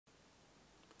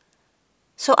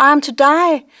So I am to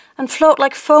die and float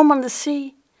like foam on the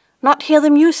sea, not hear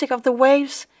the music of the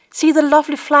waves, see the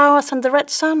lovely flowers and the red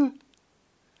sun.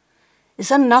 Is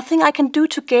there nothing I can do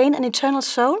to gain an eternal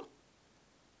soul?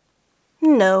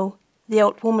 No, the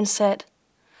old woman said.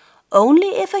 Only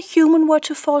if a human were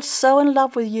to fall so in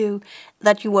love with you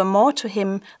that you were more to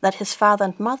him than his father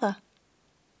and mother.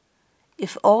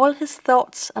 If all his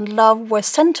thoughts and love were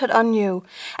centered on you,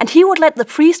 and he would let the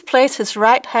priest place his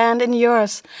right hand in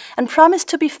yours and promise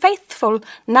to be faithful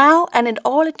now and in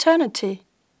all eternity.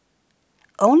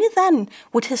 Only then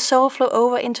would his soul flow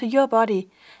over into your body,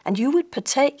 and you would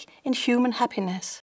partake in human happiness.